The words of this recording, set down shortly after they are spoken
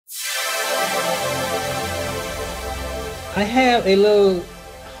I have a little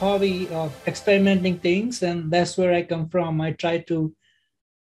hobby of experimenting things, and that's where I come from. I try to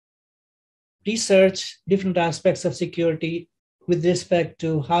research different aspects of security with respect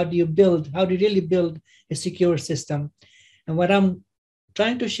to how do you really build a secure system. And what I'm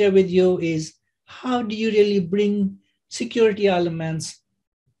trying to share with you is how do you really bring security elements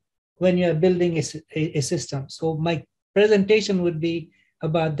when you're building a system. So my presentation would be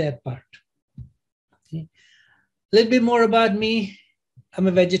about that part. Okay. A little bit more about me. I'm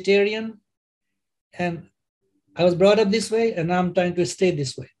a vegetarian, and I was brought up this way, and I'm trying to stay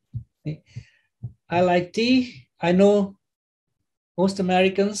this way. Okay. I like tea. I know most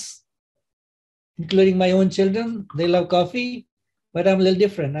Americans, including my own children, they love coffee, but I'm a little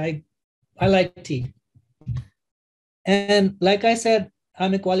different. I like tea. And like I said,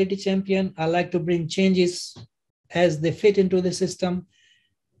 I'm a quality champion. I like to bring changes as they fit into the system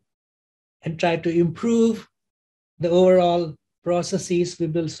and try to improve the overall processes we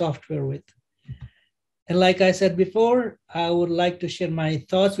build software with. And like I said before, I would like to share my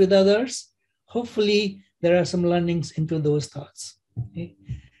thoughts with others. Hopefully, there are some learnings into those thoughts. Okay.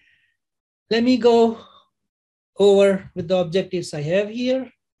 Let me go over with the objectives I have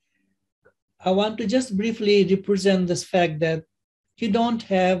here. I want to just briefly represent this fact that you don't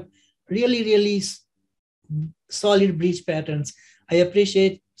have really solid breach patterns. I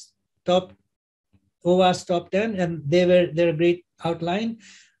appreciate OWASP top 10, and they're a great outline,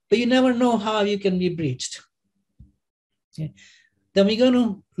 but you never know how you can be breached. Okay. Then we're going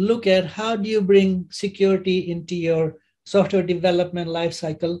to look at how do you bring security into your software development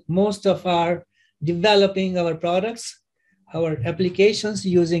lifecycle. Most of our developing our products, our applications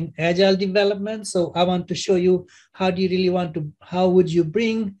using Agile development. So I want to show you how would you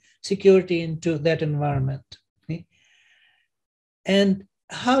bring security into that environment? Okay? And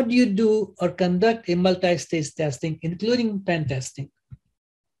how do you do or conduct a multi-stage testing, including pen testing?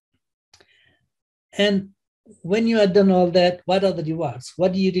 And when you have done all that, what are the rewards?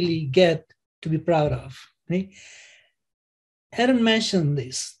 What do you really get to be proud of? Okay? Aaron mentioned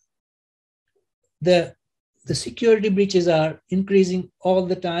this. The security breaches are increasing all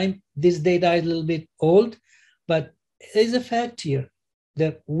the time. This data is a little bit old, but there is a fact here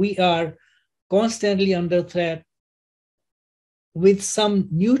that we are constantly under threat with some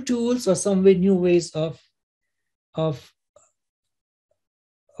new tools or some new ways of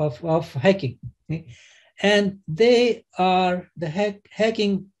hacking. Okay? And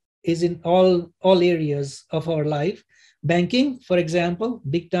hacking is in all areas of our life. Banking, for example,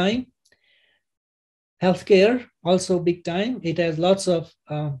 big time. Healthcare, also big time. It has lots of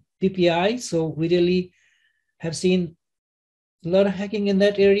PPI, so we really have seen a lot of hacking in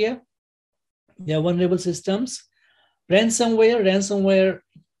that area. There are vulnerable systems. Ransomware,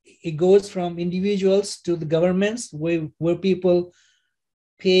 it goes from individuals to the governments where people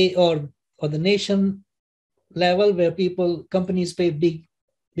pay, or the nation level where companies pay big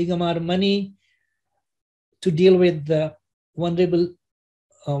amount of money to deal with the vulnerable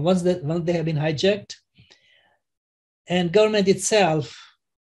once they have been hijacked. And government itself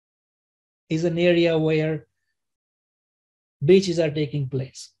is an area where breaches are taking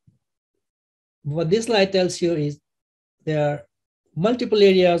place. What this slide tells you is there are multiple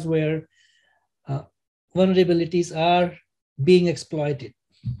areas where vulnerabilities are being exploited.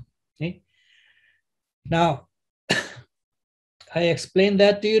 Okay? Now, I explained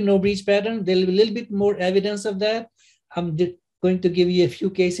that to you, no breach pattern. There will be a little bit more evidence of that. I'm going to give you a few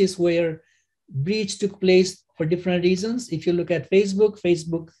cases where breach took place for different reasons. If you look at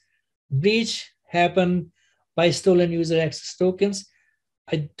Facebook breach happened by stolen user access tokens.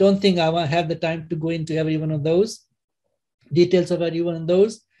 I don't think I have the time to go into every one of those, details of every one of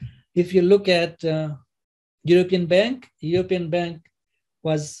those. If you look at European Bank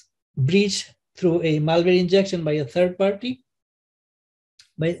was breached through a malware injection by a third party,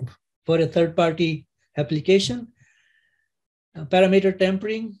 for a third-party application. Parameter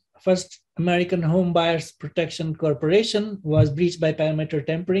tampering, First American Home Buyers Protection Corporation was breached by parameter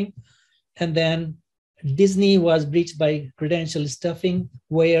tampering. And then Disney was breached by credential stuffing,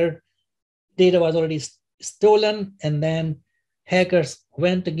 where data was already stolen, and then hackers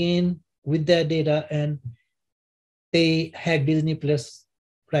went again with that data and they hacked Disney Plus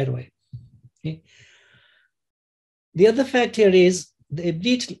right away. Okay. The other fact here is the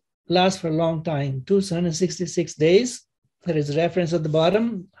breach lasts for a long time, 266 days. There is a reference at the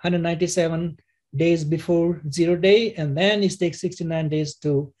bottom, 197 days before 0 day, and then it takes 69 days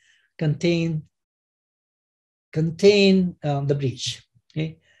to contain the breach.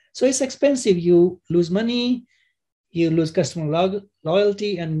 Okay, so it's expensive. You lose money, you lose customer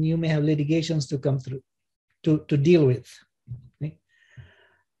loyalty, and you may have litigations to come through. to deal with. Okay?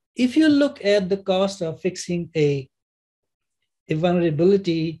 If you look at the cost of fixing a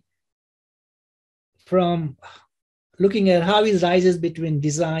vulnerability from looking at how it rises between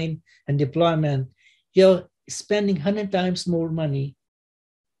design and deployment, you're spending 100 times more money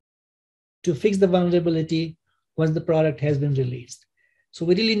to fix the vulnerability once the product has been released. So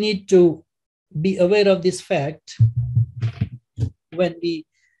we really need to be aware of this fact when we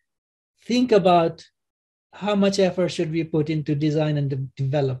think about how much effort should we put into design and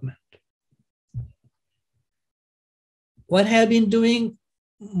development. What I have been doing,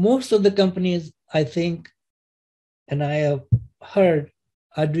 most of the companies, I think, and I have heard,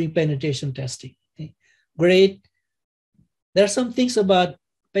 are doing penetration testing. Okay? Great. There are some things about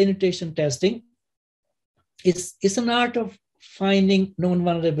penetration testing. It's an art of finding known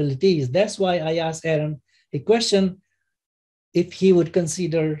vulnerabilities. That's why I asked Aaron a question if he would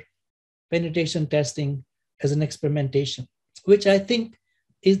consider penetration testing as an experimentation, which I think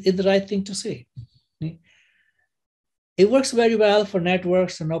is the right thing to say. Okay? It works very well for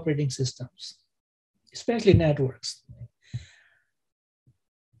networks and operating systems, especially networks.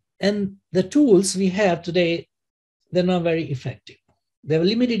 And the tools we have today, they're not very effective. They have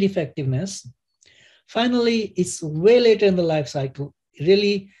limited effectiveness. Finally, it's way later in the life cycle.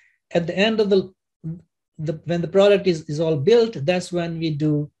 Really, at the end of when the product is all built, that's when we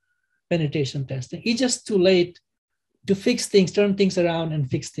do penetration testing. It's just too late to fix things, turn things around and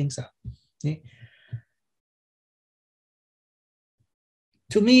fix things up. Okay?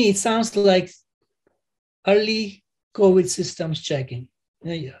 To me, it sounds like early COVID systems checking.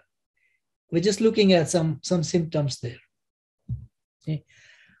 Yeah. We're just looking at some symptoms there. Okay.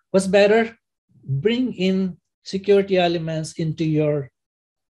 What's better? Bring in security elements into your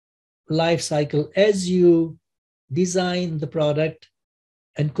life cycle as you design the product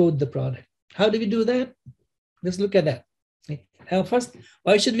and code the product. How do we do that? Let's look at that. Okay. Now first,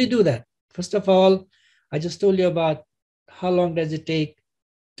 why should we do that? First of all, I just told you about how long does it take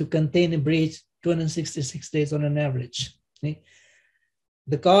to contain a breach, 266 days on an average. Okay.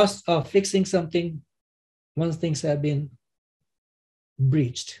 The cost of fixing something once things have been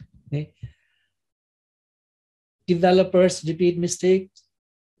breached. Okay. Developers repeat mistakes.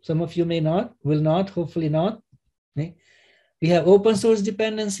 Some of you may not, will not, hopefully not. Okay. We have open source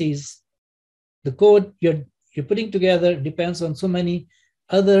dependencies. The code you're putting together depends on so many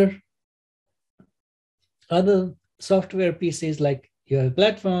other software pieces, like your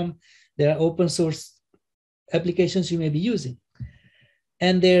platform. There are open source applications you may be using.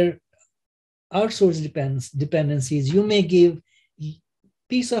 And there are outsourced dependencies. You may give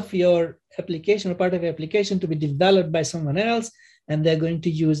piece of your application or part of your application to be developed by someone else, and they're going to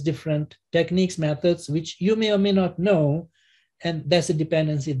use different techniques, methods, which you may or may not know, and that's a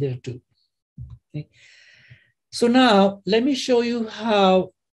dependency there too. Okay. So now let me show you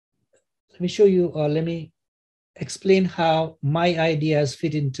let me explain how my ideas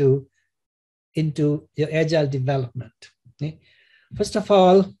fit into your agile development. Okay. First of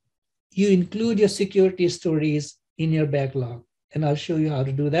all, you include your security stories in your backlog, and I'll show you how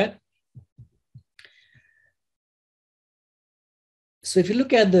to do that. So if you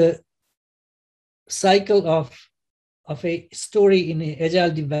look at the cycle of a story in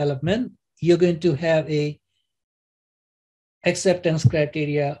agile development, you're going to have a acceptance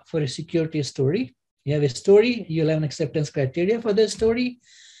criteria for a security story. You have a story, you'll have an acceptance criteria for the story,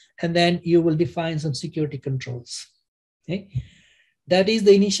 and then you will define some security controls. Okay? That is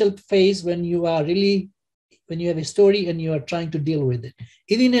the initial phase when you have a story and you are trying to deal with it.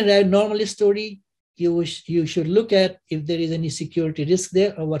 Even in a normal story, you should look at if there is any security risk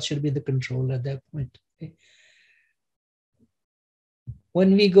there or what should be the control at that point. Okay?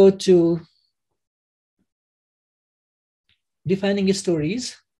 When we go to defining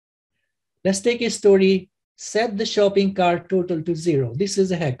stories, let's take a story, set the shopping cart total to 0. This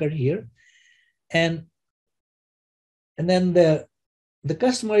is a hacker here. And then the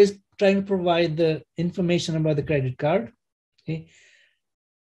customer is trying to provide the information about the credit card. Okay?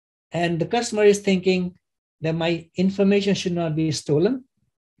 And the customer is thinking that my information should not be stolen.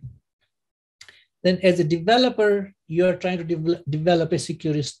 Then as a developer, you're trying to develop a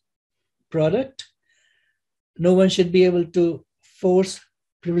security product. No one should be able to force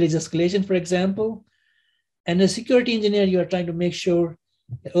privilege escalation, for example. And as a security engineer, you are trying to make sure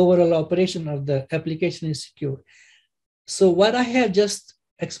the overall operation of the application is secure. So what I have just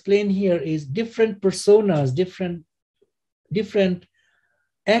explained here is different personas, different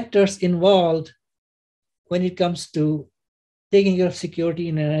actors involved when it comes to taking care of security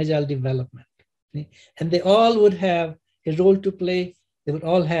in an agile development. Okay? And they all would have a role to play. They would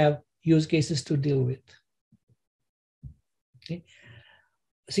all have use cases to deal with. Okay?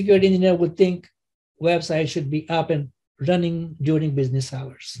 Security engineer would think website should be up and running during business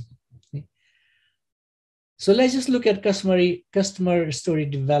hours. Okay? So let's just look at customer story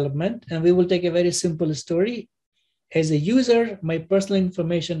development, and we will take a very simple story. As a user, my personal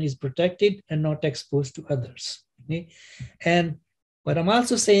information is protected and not exposed to others. Okay? And what I'm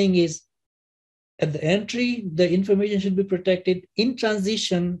also saying is, at the entry, the information should be protected. In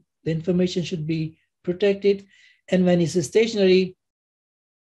transition, the information should be protected. And when it's stationary,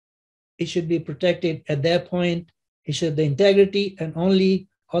 it should be protected. At that point, it should the integrity, and only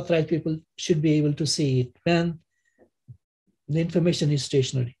authorized people should be able to see it when the information is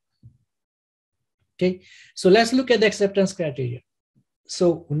stationary. Okay, so let's look at the acceptance criteria.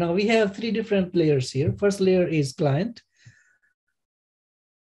 So now we have three different layers here. First layer is client,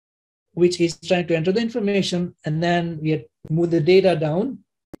 which is trying to enter the information, and then we move the data down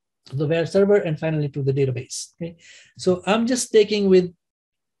to the web server and finally to the database. Okay, so I'm just taking with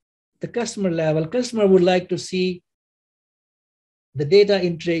the customer level. Customer would like to see the data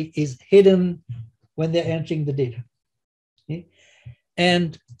entry is hidden when they're entering the data. Okay,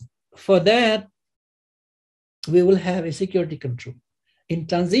 and for that, we will have a security control. In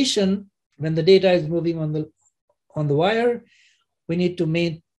transition, when the data is moving on the wire, we need to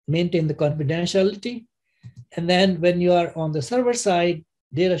maintain the confidentiality. And then when you are on the server side,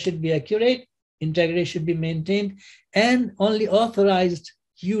 data should be accurate, integrity should be maintained, and only authorized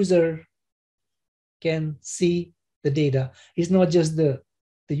user can see the data. It's not just the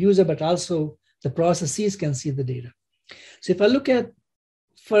user, but also the processes can see the data. So if I look at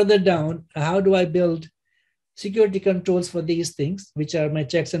further down, how do I build security controls for these things, which are my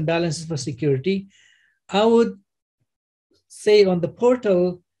checks and balances for security? I would say on the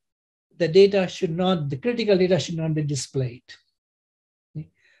portal, the critical data should not be displayed.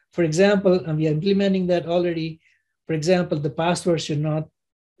 For example, and we are implementing that already. For example, the password should not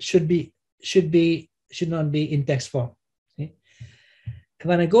be in text form. Okay?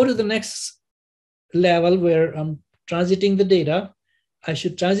 When I go to the next level where I'm transiting the data, I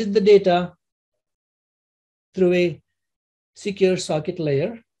should transit the data through a secure socket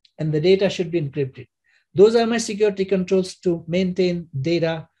layer, and the data should be encrypted. Those are my security controls to maintain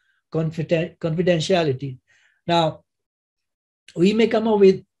data confidentiality. Now, we may come up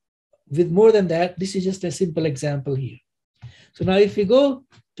with more than that. This is just a simple example here. So now if we go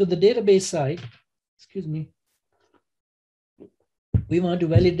to the database side, excuse me, we want to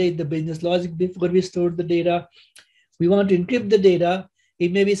validate the business logic before we store the data. We want to encrypt the data.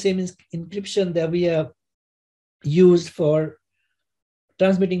 It may be same encryption that we have used for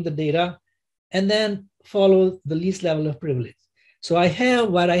transmitting the data, and then follow the least level of privilege. So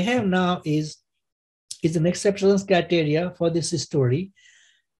what I have now is an acceptance criteria for this story.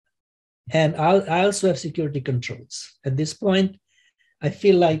 And I also have security controls. At this point, I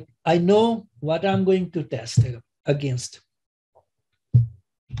feel like I know what I'm going to test against.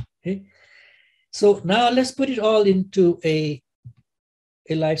 Okay. So now let's put it all into a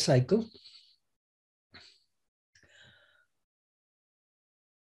life cycle.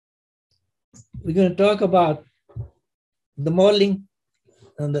 We're going to talk about the modeling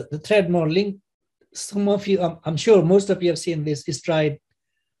and the thread modeling. Some of you, I'm sure most of you have seen this Stride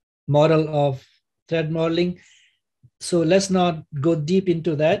model of thread modeling. So let's not go deep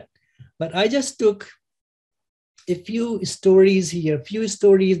into that. But I just took a few stories here,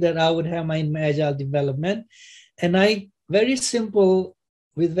 that I would have in my Agile development. And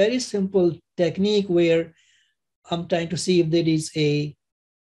with very simple technique where I'm trying to see if there is a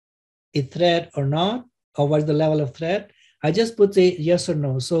thread or not, or what's the level of threat. I just put a yes or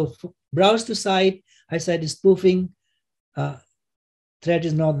no. So browse to site, I said spoofing, threat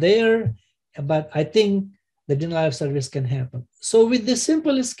is not there, but I think the denial of service can happen. So with this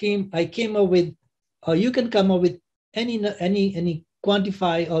simple scheme, I came up with, or you can come up with any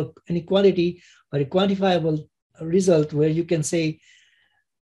quantify or any quantity or a quantifiable result where you can say,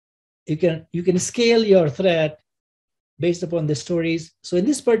 you can scale your threat based upon the stories. So in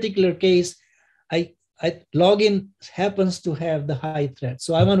this particular case, login happens to have the high threat.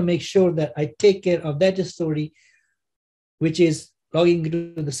 So I want to make sure that I take care of that story, which is logging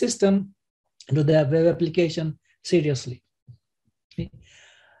into the system, into the web application seriously. Okay.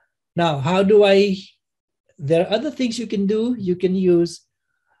 Now, there are other things you can do. You can use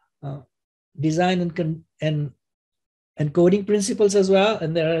design and coding principles as well.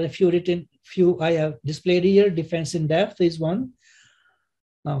 And there are a few I have displayed here. Defense in depth is one.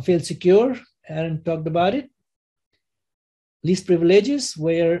 Fail secure, Aaron talked about it. Least privileges,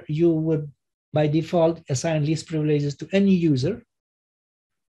 where you would by default assign least privileges to any user.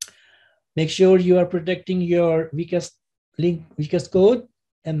 Make sure you are protecting your weakest link weakest code,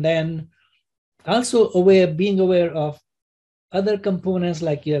 and then also being aware of other components,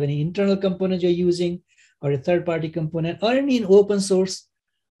 like you have any internal components you're using, or a third-party component, or any open source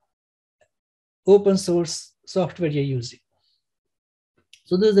software you're using.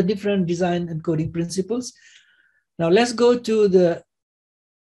 So there's a different design and coding principles. Now let's go to the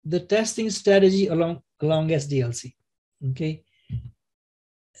testing strategy along SDLC. Okay,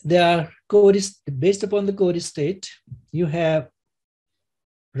 there are code is based upon the code state. You have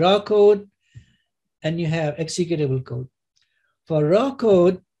raw code and you have executable code. For raw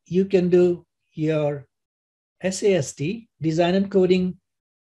code, you can do your SAST, design and coding,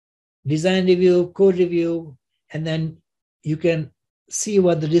 design review, code review, and then you can see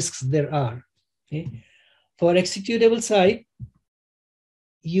what the risks there are. Okay. For executable side,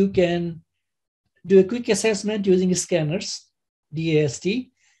 you can do a quick assessment using scanners, DAST.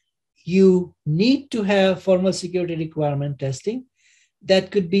 You need to have formal security requirement testing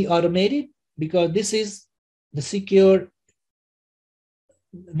that could be automated, because this is the secure.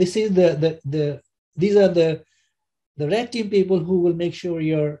 This is these are the red team people who will make sure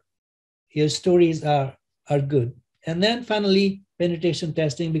your stories are good. And then finally, penetration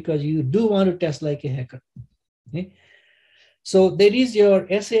testing, because you do want to test like a hacker. Okay. So there is your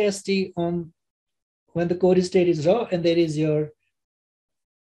SAST on when the code state is raw, and there is your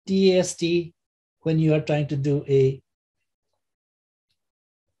TAST when you are trying to do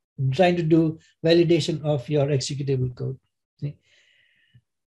validation of your executable code. Okay.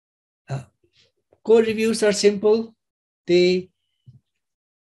 Code reviews are simple. They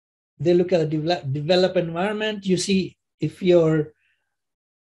look at the develop environment. You see if your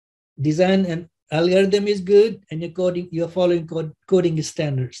design and algorithm is good and you're following coding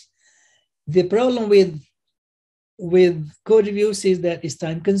standards. The problem with code reviews is that it's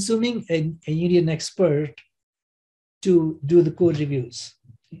time consuming, and you need an expert to do the code reviews.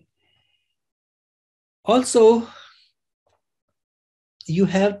 Also, you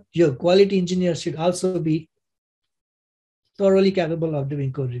have your quality engineer should also be thoroughly capable of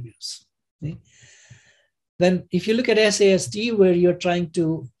doing code reviews. Okay. Then if you look at SAST, where you're trying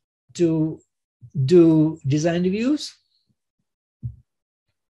to do design reviews,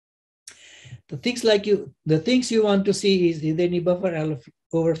 the things you want to see is there any buffer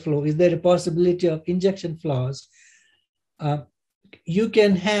overflow? Is there a possibility of injection flaws? You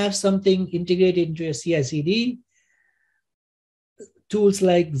can have something integrated into a CI/CD. Tools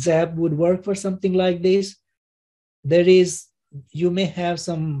like Zap would work for something like this. You may have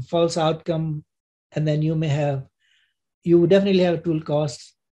some false outcome, and then you would definitely have tool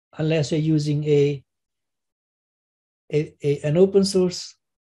costs unless you're using an open source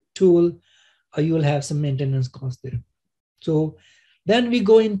tool, or you will have some maintenance costs there. So then we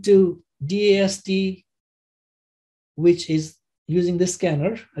go into DAST, which is using the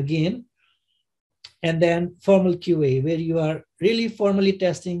scanner again, and then formal QA, where you are really formally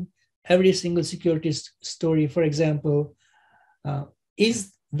testing every single security story. For example,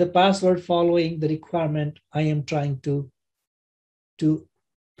 is the password following the requirement I am trying to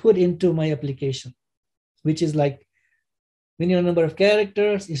put into my application, which is like minimum number of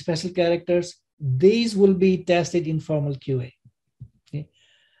characters, special characters. These will be tested in formal QA. Okay.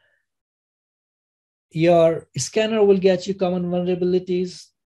 Your scanner will get you common vulnerabilities.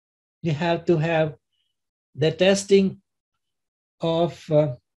 You have to have the testing of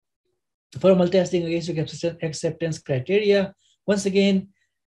formal testing against acceptance criteria. Once again,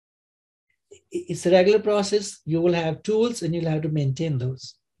 it's a regular process. You will have tools and you'll have to maintain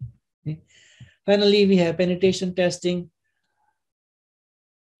those. Okay. Finally, we have penetration testing.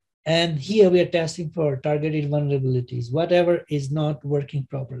 And here we are testing for targeted vulnerabilities, whatever is not working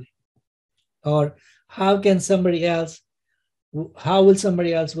properly. Or how will somebody else will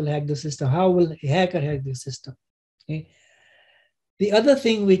hack the system? How will a hacker hack the system? Okay. The other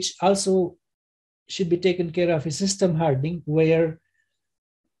thing which also should be taken care of is system hardening, where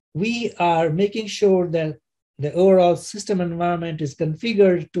we are making sure that the overall system environment is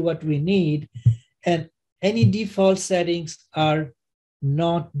configured to what we need, and any default settings are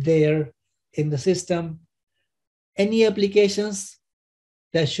not there in the system. Any applications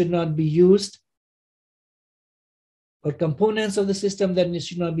that should not be used, or components of the system that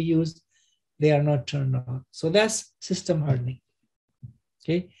should not be used, they are not turned on. So that's system hardening.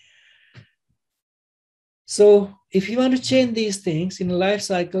 Okay. So if you want to change these things in a life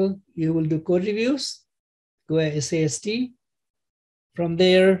cycle, you will do code reviews, go SAST. From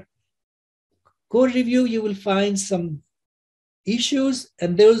there, code review, you will find some issues,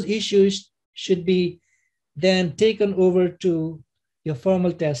 and those issues should be then taken over to your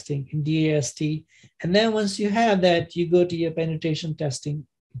formal testing in DAST. And then once you have that, you go to your penetration testing,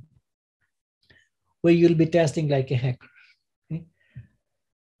 where you'll be testing like a hacker. Okay?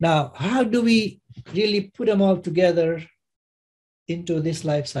 Now, how do we really put them all together into this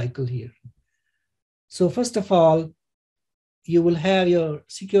life cycle here? So first of all, you will have your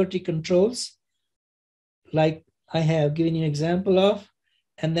security controls, like I have given you an example of,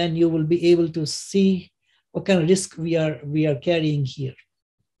 and then you will be able to see what kind of risk we are carrying here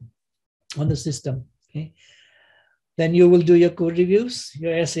on the system. Okay? Then you will do your code reviews,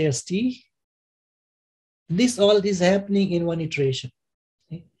 your SAST. This all is happening in one iteration.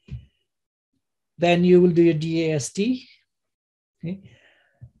 Okay? Then you will do your DAST. Okay?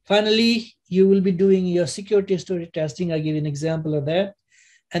 Finally, you will be doing your security story testing. I'll give you an example of that.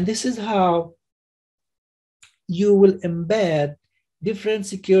 And this is how you will embed different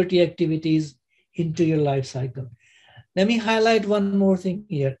security activities into your life cycle. Let me highlight one more thing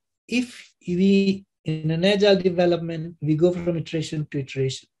here. If we, in an agile development, we go from iteration to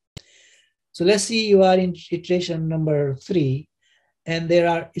iteration. So let's see you are in iteration number 3, and there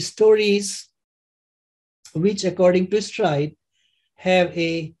are stories which, according to Stride, have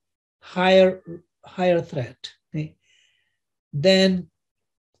a higher threat. Okay?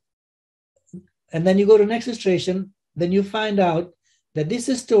 And then you go to next iteration, then you find out that this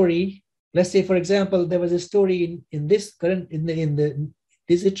story, let's say, for example, there was a story in this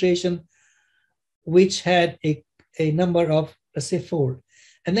this iteration which had a number of, let's say, 4.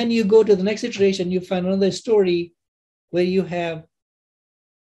 And then you go to the next iteration, you find another story where you have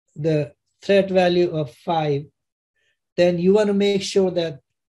the threat value of 5. Then you want to make sure that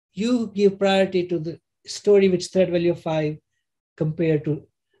you give priority to the story which threat value of 5 compared to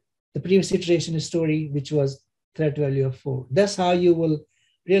the previous iteration story, which was threat value of 4. That's how you will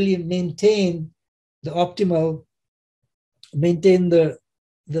really maintain the optimal, maintain the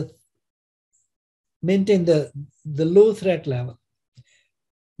low threat level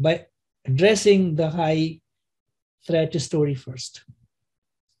by addressing the high threat story first.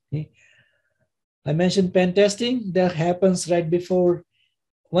 Okay. I mentioned pen testing. That happens right before,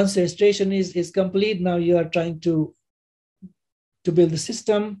 once the registration is complete. Now you are trying to build the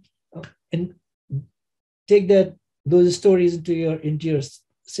system and take those stories into your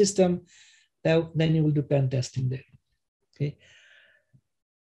system. Then you will do pen testing there. Okay.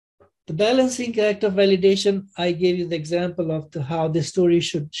 The balancing character validation, I gave you the example of how the story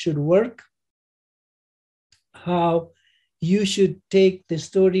should work, how you should take the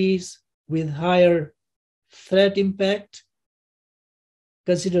stories with higher threat impact.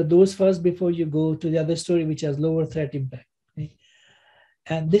 Consider those first before you go to the other story which has lower threat impact. Okay?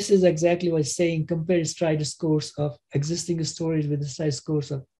 And this is exactly what it's saying. Compare Stride scores of existing stories with the Stride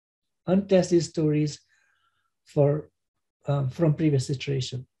scores of untested stories from previous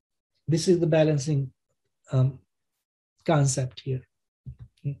iteration. This is the balancing concept here.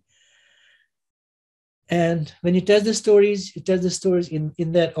 Okay? And when you test the stories, you test the stories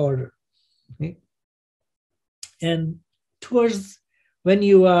in that order. Okay? And when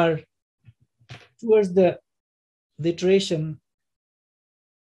you are towards the iteration,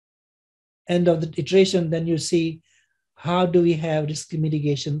 end of the iteration, then you see how do we have risk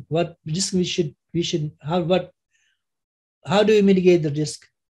mitigation? What risk how do we mitigate the risk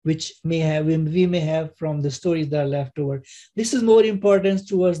which we may have from the stories that are left over? This is more important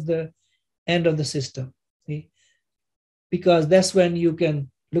towards the end of the system, okay? Because that's when you can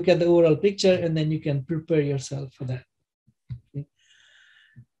look at the overall picture and then you can prepare yourself for that. Okay?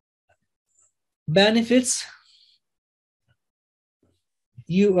 Benefits.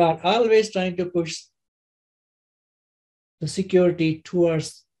 You are always trying to push the security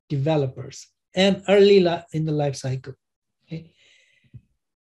towards developers and early in the life cycle. Okay?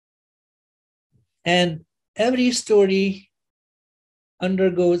 And every story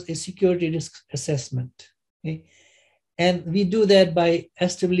undergoes a security risk assessment. Okay? And we do that by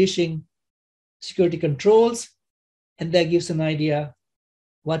establishing security controls, and that gives an idea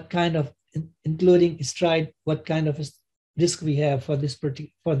what kind of, including Stride, what kind of risk we have for this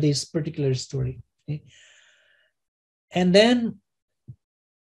particular story. Okay? And then,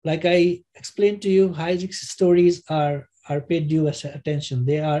 like I explained to you, high risk stories are paid due attention.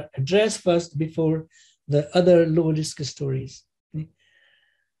 They are addressed first before the other low risk stories. Okay?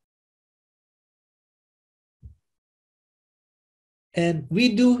 And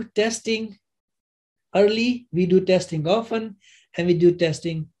we do testing early, we do testing often, and we do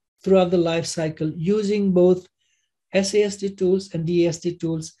testing throughout the life cycle using both SAST tools and DAST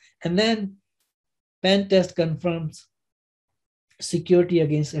tools. And then pen test confirms security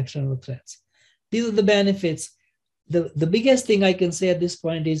against external threats. These are the benefits. the biggest thing I can say at this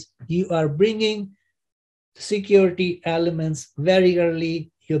point is you are bringing security elements very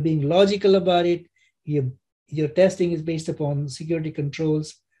early. You're being logical about it. Your testing is based upon security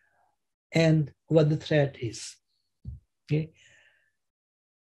controls and what the threat is. Okay.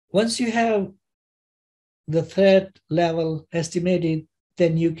 Once you have the threat level estimated,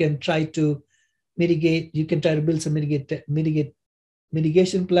 then you can try to mitigate. You can try to build some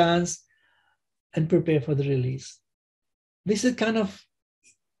mitigation plans and prepare for the release. This is kind of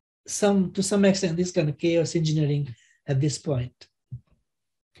to some extent, this kind of chaos engineering at this point.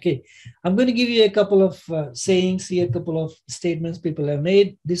 Okay, I'm going to give you a couple of sayings here, a couple of statements people have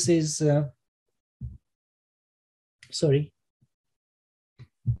made. This is,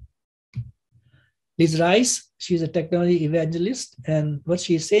 Liz Rice, she's a technology evangelist. And what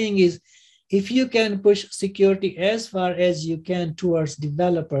she's saying is, if you can push security as far as you can towards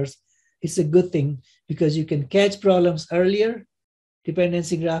developers, it's a good thing because you can catch problems earlier.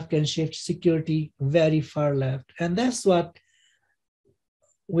 Dependency graph can shift security very far left. And that's what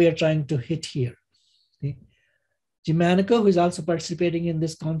we are trying to hit here. Okay. Jimanico, who is also participating in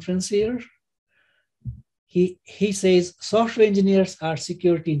this conference here, he says software engineers are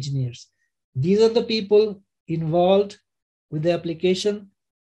security engineers. These are the people involved with the application.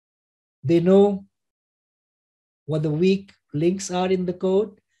 They know what the weak links are in the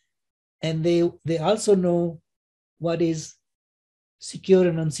code, and they also know what is secure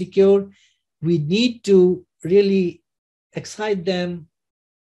and unsecure. We need to really excite them,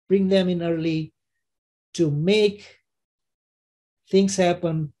 bring them in early to make things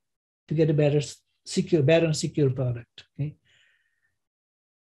happen to get a better and secure product. Okay.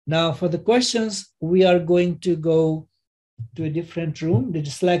 Now for the questions, we are going to go to a different room, the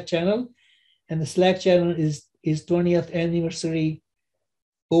Slack channel, and the Slack channel is 20th anniversary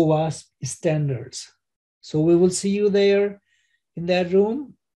OWASP standards. So we will see you there in that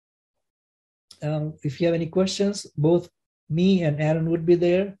room. If you have any questions, both me and Aaron would be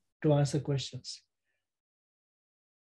there to answer questions.